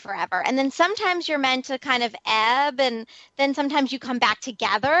to be forever. And then sometimes you're meant to kind of ebb, and then sometimes you come back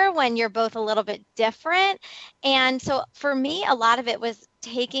together when you're both a little bit different. And so for me, a lot of it was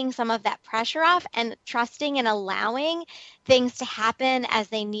taking some of that pressure off and trusting and allowing things to happen as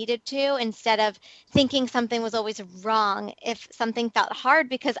they needed to, instead of thinking something was always wrong if something felt hard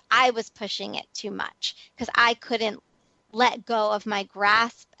because I was pushing it too much, because I couldn't let go of my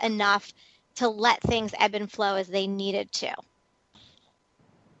grasp enough to let things ebb and flow as they needed to.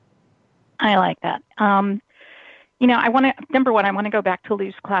 I like that. I want to, number one, I want to go back to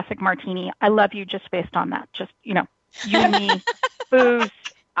Lou's classic martini. I love you just based on that. Just, you and me, booze,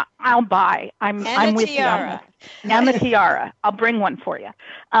 I'll buy. I'm with tiara. You. And the tiara. I'll bring one for you.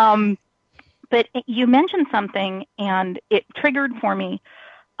 But you mentioned something, and it triggered for me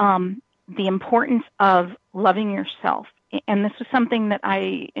the importance of loving yourself. And this is something that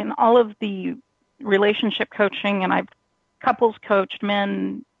in all of the relationship coaching, and I've couples coached,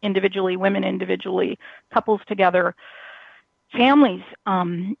 men individually, women individually, couples together. families,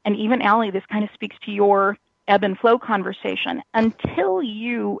 and even Ali, this kind of speaks to your ebb and flow conversation, until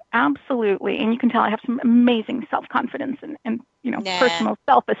you absolutely, and you can tell I have some amazing self-confidence and personal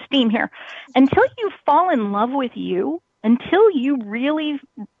self-esteem here, until you fall in love with you, until you really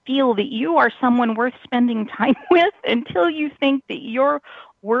feel that you are someone worth spending time with, until you think that you're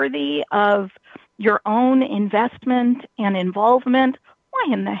worthy of your own investment and involvement, why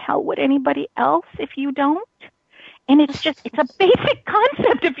in the hell would anybody else if you don't? And it's a basic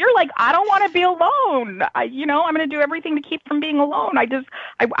concept. If you're like, I don't want to be alone, I'm going to do everything to keep from being alone.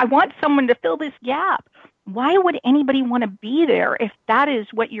 I want someone to fill this gap. Why would anybody want to be there if that is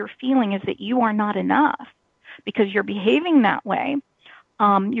what you're feeling, is that you are not enough? Because you're behaving that way.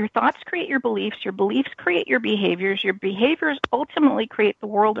 Your thoughts create your beliefs create your behaviors ultimately create the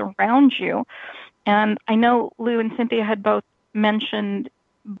world around you. And I know Lou and Cynthia had both mentioned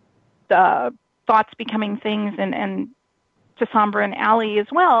the thoughts becoming things, and Tosombra and Ali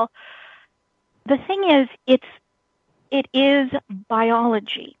as well. The thing is, it is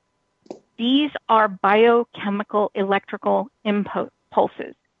biology. These are biochemical electrical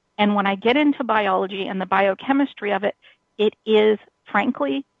impulses. And when I get into biology and the biochemistry of it, it is,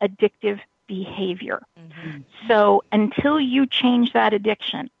 frankly, addictive behavior. Mm-hmm. So until you change that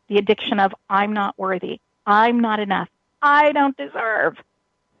addiction, the addiction of I'm not worthy, I'm not enough, I don't deserve,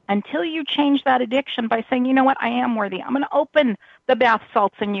 until you change that addiction by saying, you know what, I am worthy. I'm going to open the bath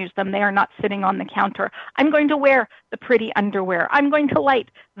salts and use them. They are not sitting on the counter. I'm going to wear the pretty underwear. I'm going to light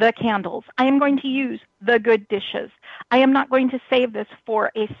the candles. I am going to use the good dishes. I am not going to save this for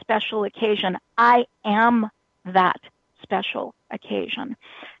a special occasion. I am that special occasion.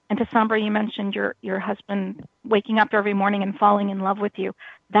 And Tosombra, you mentioned your husband waking up every morning and falling in love with you.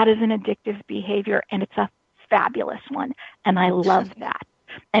 That is an addictive behavior, and it's a fabulous one, and I love that.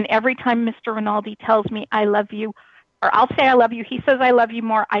 And every time Mr. Rinaldi tells me I love you, or I'll say I love you, he says I love you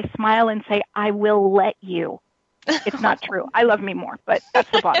more, I smile and say, I will let you. It's not true. I love me more, but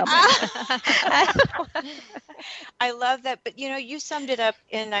that's the bottom line. I love that. But, you summed it up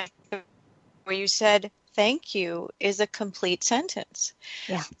in where you said, thank you is a complete sentence.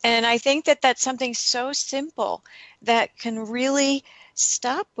 Yeah. And I think that that's something so simple that can really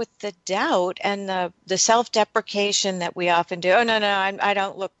stop with the doubt and the self-deprecation that we often do. Oh, no, I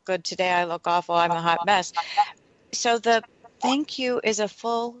don't look good today. I look awful. I'm a hot mess. So the thank you is a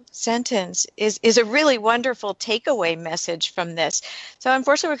full sentence is a really wonderful takeaway message from this. So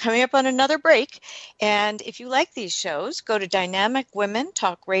unfortunately, we're coming up on another break. And if you like these shows, go to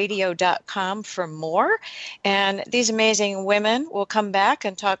dynamicwomentalkradio.com for more. And these amazing women will come back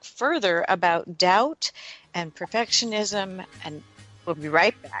and talk further about doubt and perfectionism, and we'll be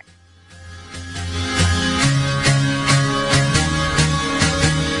right back.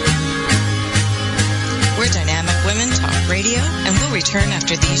 We're Dynamic Women Talk Radio, and we'll return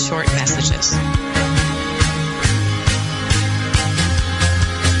after these short messages.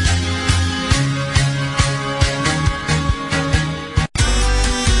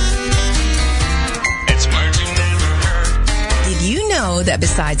 Did you know that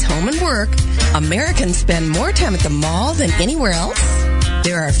besides home and work, Americans spend more time at the mall than anywhere else?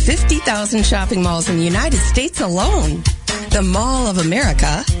 There are 50,000 shopping malls in the United States alone. The Mall of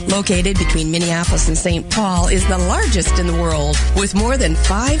America, located between Minneapolis and St. Paul, is the largest in the world, with more than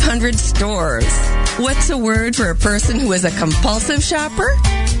 500 stores. What's a word for a person who is a compulsive shopper?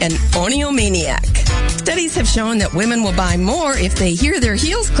 An oniomaniac. Studies have shown that women will buy more if they hear their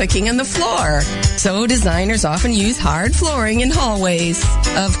heels clicking on the floor. So designers often use hard flooring in hallways.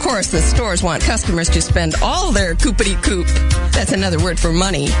 Of course, the stores want customers to spend all their coopity-coop. That's another word for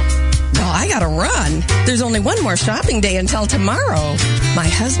money. Well, I gotta run. There's only one more shopping day until tomorrow. My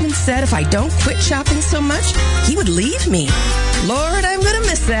husband said if I don't quit shopping so much, he would leave me. Lord, I'm gonna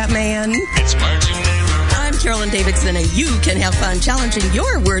miss that man. It's Marching Day. I'm Carolyn Davidson, and you can have fun challenging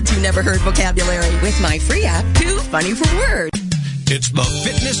your words you never heard vocabulary with my free app, Too Funny for Words. It's the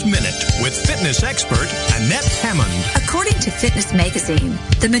Fitness Minute with fitness expert Annette Hammond. According to Fitness Magazine,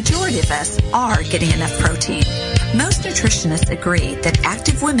 the majority of us are getting enough protein. Most nutritionists agree that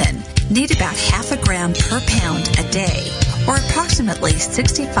active women need about half a gram per pound a day, or approximately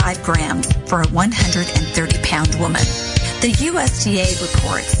 65 grams for a 130-pound woman. The USDA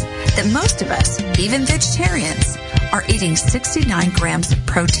reports that most of us, even vegetarians, are eating 69 grams of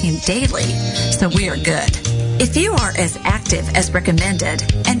protein daily, so we are good. If you are as active as recommended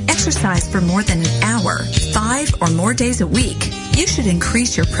and exercise for more than an hour, 5 or more days a week, you should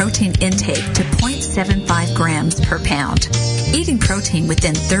increase your protein intake to 0.75 grams per pound. Eating protein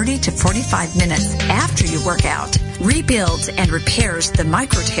within 30 to 45 minutes after you work out rebuilds and repairs the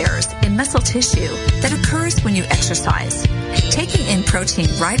micro tears in muscle tissue that occurs when you exercise. Taking in protein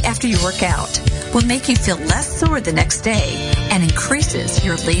right after you work out will make you feel less sore the next day and increases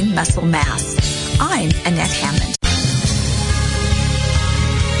your lean muscle mass. I'm Annette Hammond.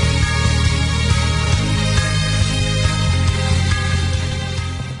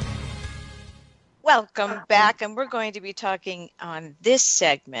 Welcome back, and we're going to be talking on this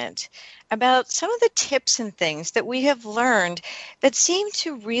segment about some of the tips and things that we have learned that seem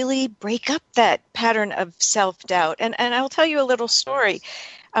to really break up that pattern of self-doubt. And I'll tell you a little story.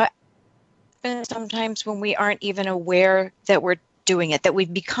 Sometimes when we aren't even aware that we're doing it, that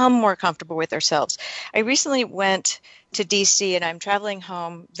we've become more comfortable with ourselves. I recently went to D.C., and I'm traveling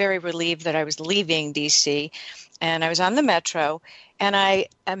home, very relieved that I was leaving D.C., and I was on the metro, and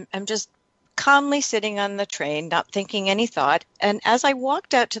I'm just calmly sitting on the train, not thinking any thought. And as I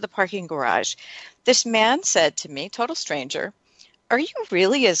walked out to the parking garage, this man said to me, total stranger, "Are you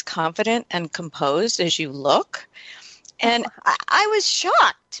really as confident and composed as you look?" And I was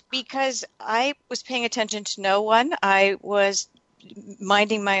shocked because I was paying attention to no one. I was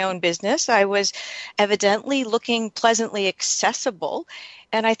minding my own business. I was evidently looking pleasantly accessible.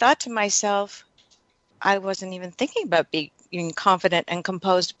 And I thought to myself, I wasn't even thinking about being confident and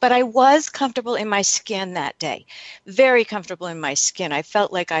composed, but I was comfortable in my skin that day, very comfortable in my skin. I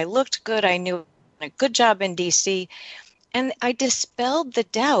felt like I looked good. I knew I did a good job in DC, and I dispelled the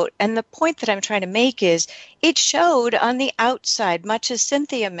doubt. And the point that I'm trying to make is it showed on the outside, much as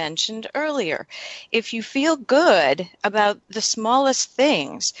Cynthia mentioned earlier. If you feel good about the smallest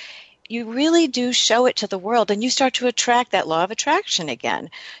things, you really do show it to the world, and you start to attract that law of attraction again.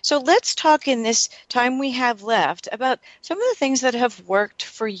 So let's talk in this time we have left about some of the things that have worked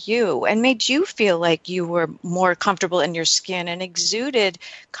for you and made you feel like you were more comfortable in your skin and exuded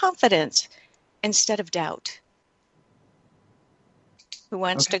confidence instead of doubt. Who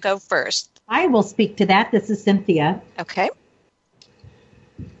wants to go first? I will speak to that. This is Cynthia. Okay.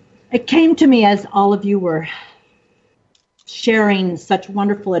 It came to me as all of you were sharing such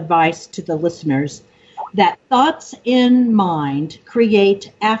wonderful advice to the listeners that thoughts in mind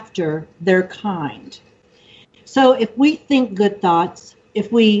create after their kind. So if we think good thoughts,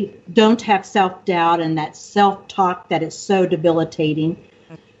 if we don't have self-doubt and that self-talk that is so debilitating,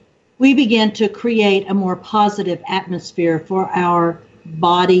 we begin to create a more positive atmosphere for our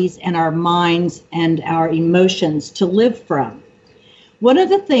bodies and our minds and our emotions to live from. One of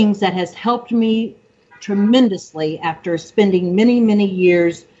the things that has helped me tremendously after spending many, many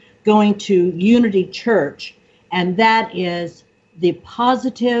years going to Unity Church, and that is the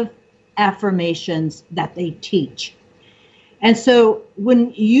positive affirmations that they teach. And so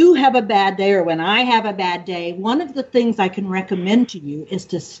when you have a bad day or when I have a bad day, one of the things I can recommend to you is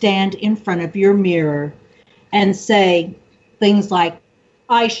to stand in front of your mirror and say things like,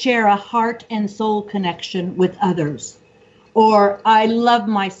 "I share a heart and soul connection with others," or "I love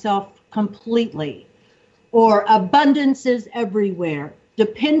myself completely," or "abundance is everywhere."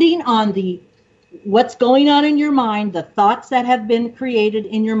 Depending on what's going on in your mind, the thoughts that have been created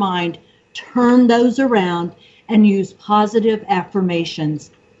in your mind, turn those around and use positive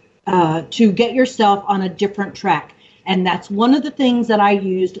affirmations to get yourself on a different track. And that's one of the things that I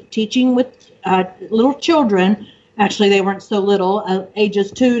used teaching with little children. Actually, they weren't so little,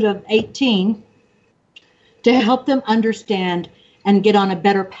 ages 2 to 18, to help them understand and get on a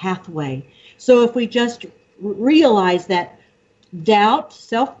better pathway. So if we just realize that doubt,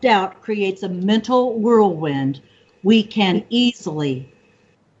 self-doubt, creates a mental whirlwind, we can easily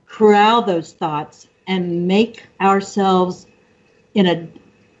corral those thoughts and make ourselves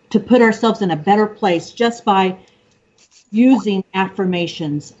to put ourselves in a better place just by using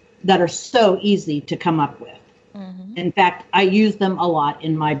affirmations that are so easy to come up with. Mm-hmm. In fact, I use them a lot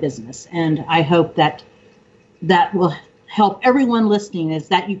in my business, and I hope that will help everyone listening, is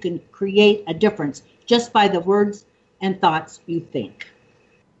that you can create a difference just by the words and thoughts you think.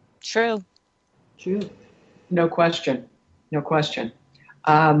 True. No question.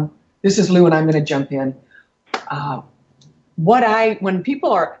 This is Lou, and I'm going to jump in. When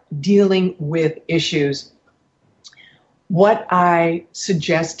people are dealing with issues, what I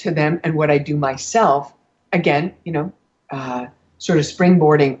suggest to them and what I do myself, again, sort of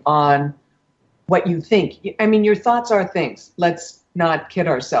springboarding on what you think. I mean, your thoughts are things. Let's not kid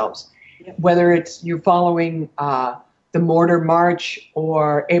ourselves. Yep. Whether it's you're following the Mortar March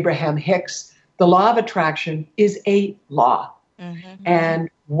or Abraham Hicks, the law of attraction is a law. Mm-hmm. And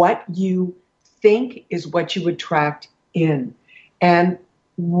what you think is what you attract in. And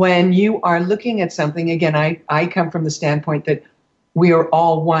when you are looking at something, again, I come from the standpoint that we are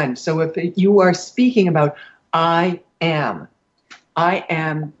all one. So if you are speaking about, I am. I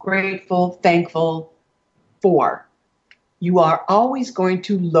am grateful, thankful for. You are always going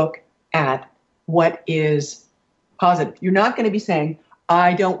to look at what is positive. You're not going to be saying,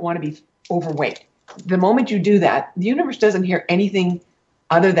 I don't want to be overweight. The moment you do that, the universe doesn't hear anything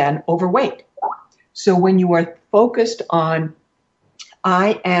other than overweight. So when you are focused on,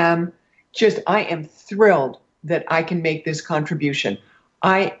 I am thrilled that I can make this contribution.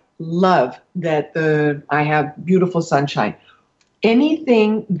 I love that I have beautiful sunshine.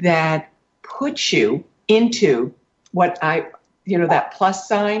 Anything that puts you into that plus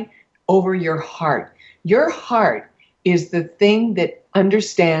sign over your heart. Your heart is the thing that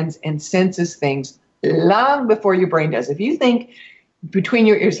understands and senses things long before your brain does. If you think between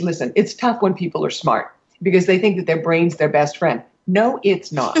your ears, listen, it's tough when people are smart because they think that their brain's their best friend. No,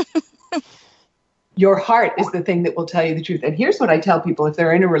 it's not. Your heart is the thing that will tell you the truth. And here's what I tell people if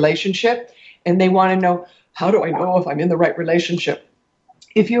they're in a relationship and they want to know, how do I know if I'm in the right relationship?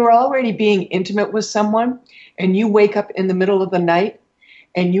 If you're already being intimate with someone and you wake up in the middle of the night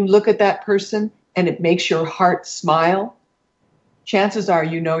and you look at that person and it makes your heart smile, chances are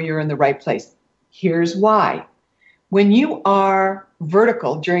you know you're in the right place. Here's why. When you are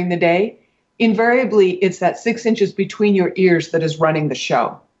vertical during the day, invariably it's that 6 inches between your ears that is running the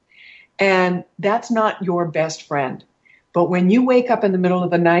show. And that's not your best friend. But when you wake up in the middle of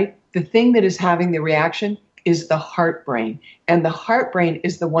the night, the thing that is having the reaction is the heart brain. And the heart brain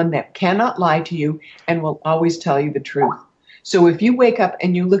is the one that cannot lie to you and will always tell you the truth. So if you wake up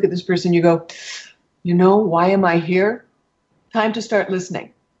and you look at this person, you go, why am I here? Time to start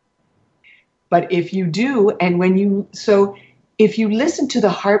listening. But if you do, if you listen to the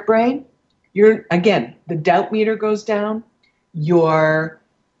heart brain, the doubt meter goes down, your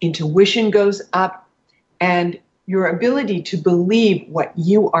intuition goes up, and your ability to believe what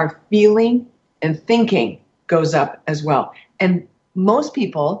you are feeling and thinking goes up as well. And most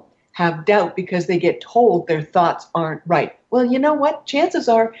people have doubt because they get told their thoughts aren't right. Well, you know what? Chances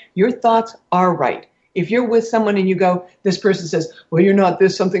are your thoughts are right. If you're with someone and you go, this person says, well, you're not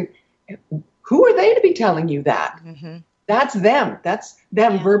this something. Who are they to be telling you that? Mm-hmm. That's them. That's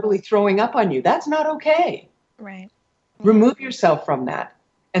them verbally throwing up on you. That's not okay. Right. Remove yourself from that.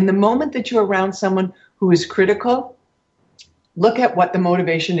 And the moment that you're around someone who is critical, look at what the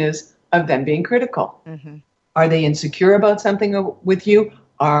motivation is of them being critical. Mm-hmm. Are they insecure about something with you?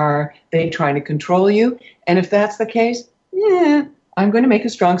 Are they trying to control you? And if that's the case, I'm going to make a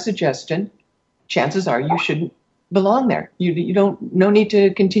strong suggestion. Chances are you shouldn't belong there. No need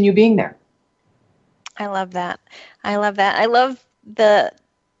to continue being there. I love that. I love the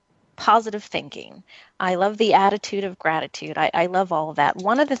positive thinking. I love the attitude of gratitude. I love all of that.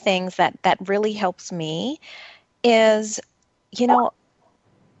 One of the things that really helps me is,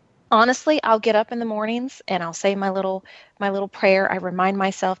 honestly, I'll get up in the mornings and I'll say my little prayer. I remind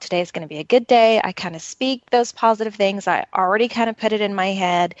myself today is going to be a good day. I kind of speak those positive things. I already kind of put it in my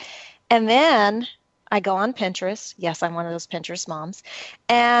head. And then I go on Pinterest. Yes, I'm one of those Pinterest moms.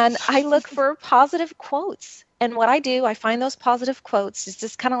 And I look for positive quotes. And what I do, I find those positive quotes. It's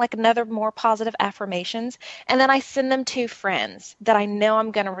just kind of like another more positive affirmations. And then I send them to friends that I know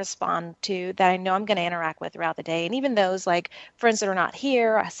I'm going to respond to, that I know I'm going to interact with throughout the day. And even those like friends that are not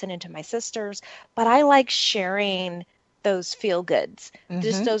here, I send it to my sisters. But I like sharing those feel goods,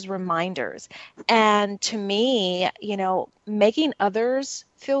 just those reminders. And to me, making others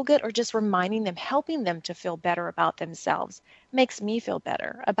feel good or just reminding them, helping them to feel better about themselves makes me feel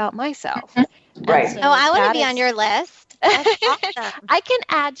better about myself. Right. So I want to be on your list. That's awesome. I can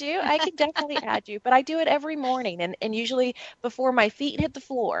add you. I can definitely add you, but I do it every morning. And usually before my feet hit the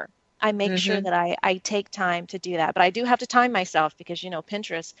floor, I make sure that I take time to do that. But I do have to time myself because,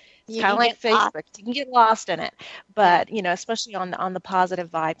 Pinterest is kind of like Facebook. Lost. You can get lost in it. But, especially on the positive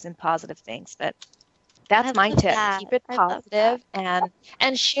vibes and positive things. But that's my tip. That. Keep it positive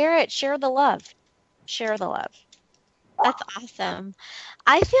and share it. Share the love. Share the love. That's awesome.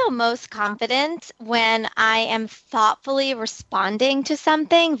 I feel most confident when I am thoughtfully responding to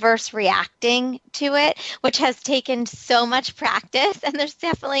something versus reacting to it, which has taken so much practice. And there's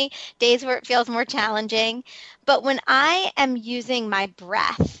definitely days where it feels more challenging. But when I am using my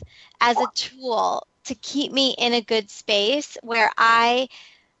breath as a tool to keep me in a good space where I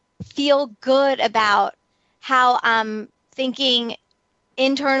feel good about how I'm thinking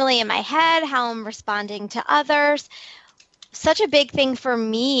internally in my head, how I'm responding to others, such a big thing for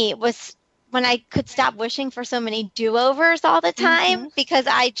me was when I could stop wishing for so many do-overs all the time because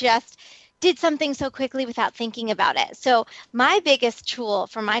I just did something so quickly without thinking about it. So my biggest tool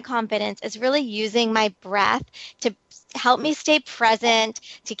for my confidence is really using my breath to help me stay present,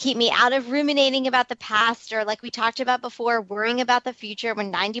 to keep me out of ruminating about the past, or like we talked about before, worrying about the future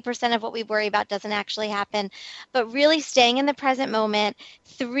when 90% of what we worry about doesn't actually happen, but really staying in the present moment.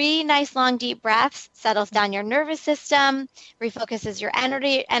 3 nice long deep breaths settles down your nervous system, refocuses your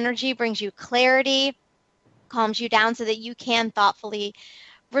energy, brings you clarity, calms you down so that you can thoughtfully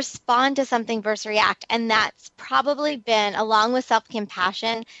respond to something versus react. And that's probably been, along with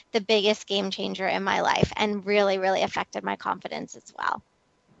self-compassion, the biggest game changer in my life, and really, really affected my confidence as well.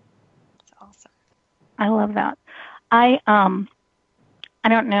 That's awesome. I love that. I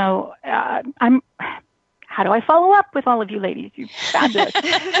don't know. How do I follow up with all of you ladies? You're fabulous.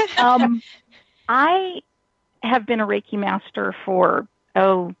 I have been a Reiki master for,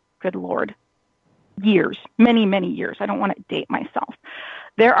 good Lord, years, many, many years. I don't want to date myself.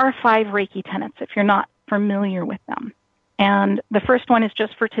 There are 5 Reiki tenets if you're not familiar with them. And the first one is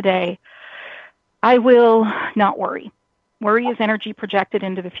just for today. I will not worry. Worry is energy projected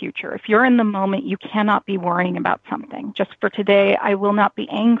into the future. If you're in the moment, you cannot be worrying about something. Just for today, I will not be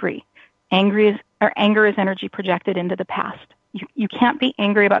angry. Anger is energy projected into the past. You can't be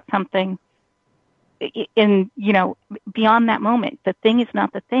angry about something beyond that moment. The thing is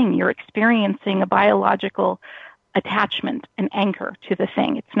not the thing. You're experiencing a biological attachment and anchor to the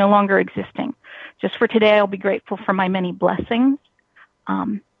thing. It's no longer existing. Just for today, I'll be grateful for my many blessings.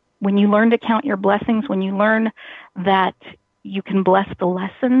 When you learn to count your blessings, when you learn that you can bless the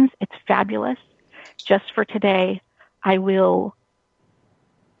lessons, it's fabulous. Just for today, I will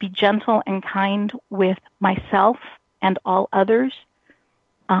be gentle and kind with myself and all others.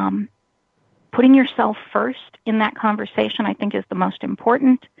 Putting yourself first in that conversation, I think, is the most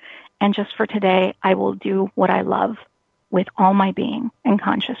important. And just for today, I will do what I love with all my being and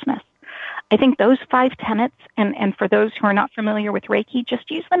consciousness. I think those 5 tenets, and for those who are not familiar with Reiki, just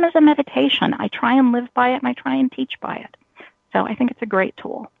use them as a meditation. I try and live by it, and I try and teach by it. So I think it's a great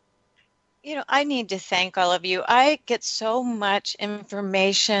tool. I need to thank all of you. I get so much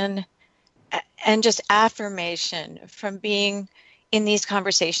information and just affirmation from being in these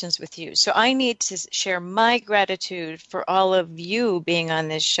conversations with you. So I need to share my gratitude for all of you being on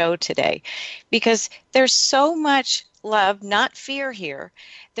this show today, because there's so much love, not fear here.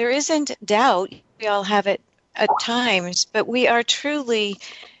 There isn't doubt. We all have it at times, but we are truly,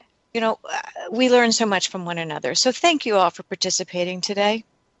 we learn so much from one another. So thank you all for participating today.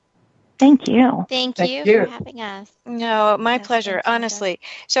 Thank you. Thank you for having us. No, my pleasure, honestly.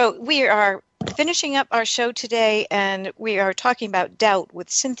 So we are finishing up our show today, and we are talking about doubt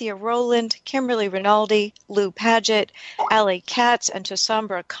with Cynthia Rowland, Kimberly Rinaldi, Lou Paget, Ali Katz, and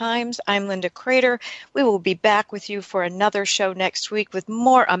Tosombra Kimes. I'm Linda Crater. We will be back with you for another show next week with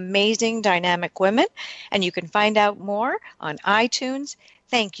more amazing dynamic women, and you can find out more on iTunes.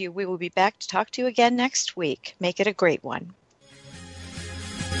 Thank you. We will be back to talk to you again next week. Make it a great one.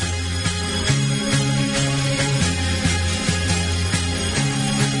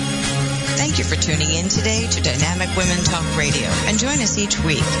 Thank you for tuning in today to Dynamic Women Talk Radio, and join us each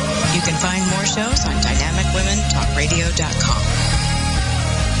week. You can find more shows on dynamicwomentalkradio.com.